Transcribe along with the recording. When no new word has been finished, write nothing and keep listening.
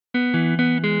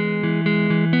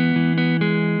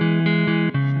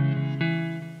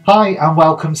Hi and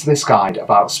welcome to this guide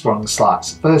about sprung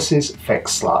slats versus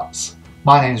fixed slats.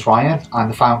 My name's Ryan, I'm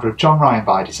the founder of John Ryan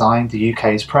by Design, the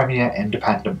UK's premier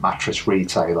independent mattress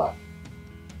retailer.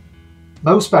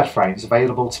 Most bed frames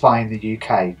available to buy in the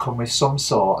UK come with some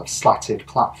sort of slatted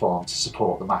platform to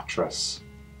support the mattress.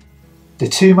 The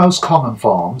two most common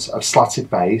forms of slatted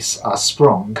base are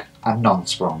sprung and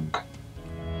non-sprung.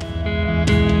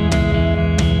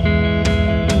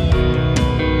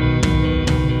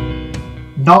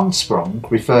 Non-sprung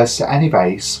refers to any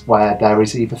base where there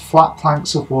is either flat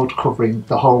planks of wood covering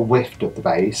the whole width of the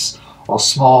base or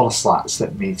smaller slats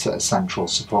that meet at a central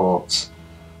support.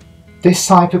 This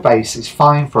type of base is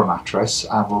fine for a mattress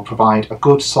and will provide a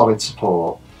good solid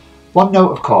support. One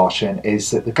note of caution is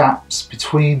that the gaps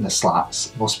between the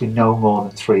slats must be no more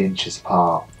than 3 inches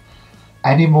apart.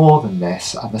 Any more than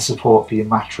this and the support for your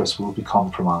mattress will be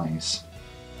compromised.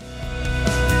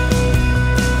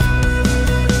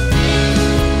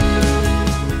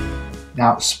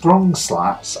 Now, sprung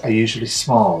slats are usually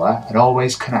smaller and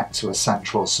always connect to a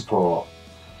central support.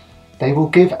 They will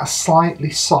give a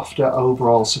slightly softer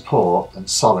overall support than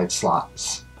solid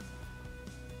slats.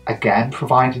 Again,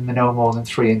 providing they're no more than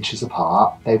 3 inches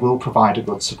apart, they will provide a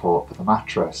good support for the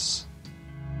mattress.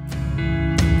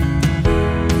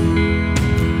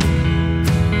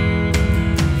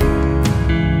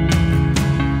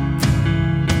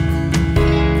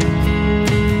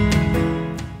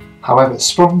 However,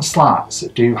 sprung slats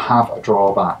do have a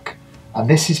drawback, and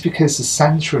this is because the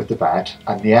centre of the bed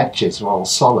and the edges are all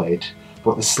solid,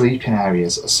 but the sleeping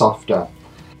areas are softer.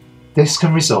 This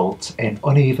can result in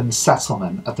uneven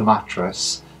settlement of the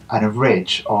mattress and a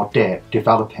ridge or dip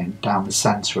developing down the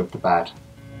centre of the bed.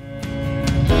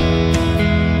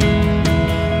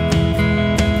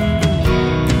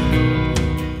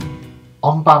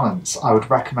 On balance, I would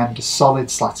recommend a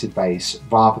solid slatted base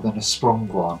rather than a sprung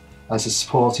one, as the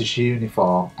support is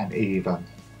uniform and even.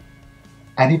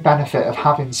 Any benefit of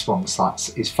having sprung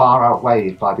slats is far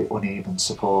outweighed by the uneven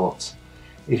support.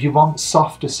 If you want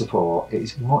softer support, it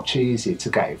is much easier to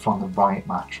get it from the right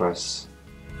mattress.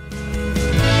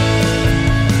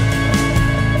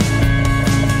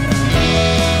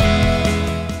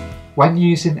 When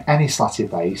using any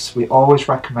slatted base, we always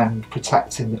recommend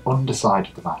protecting the underside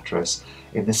of the mattress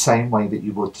in the same way that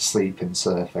you would the sleeping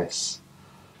surface.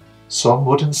 Some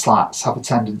wooden slats have a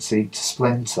tendency to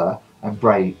splinter and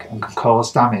break and can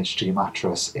cause damage to your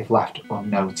mattress if left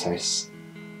unnoticed.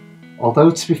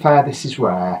 Although to be fair this is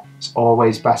rare, it's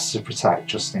always best to protect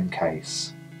just in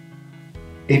case.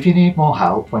 If you need more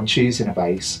help when choosing a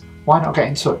base, why not get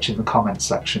in touch in the comments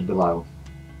section below.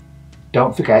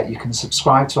 Don't forget you can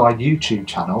subscribe to our YouTube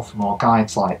channel for more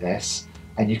guides like this,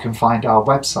 and you can find our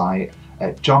website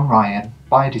at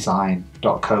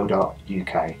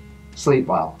johnryanbydesign.co.uk. Sleep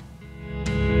well.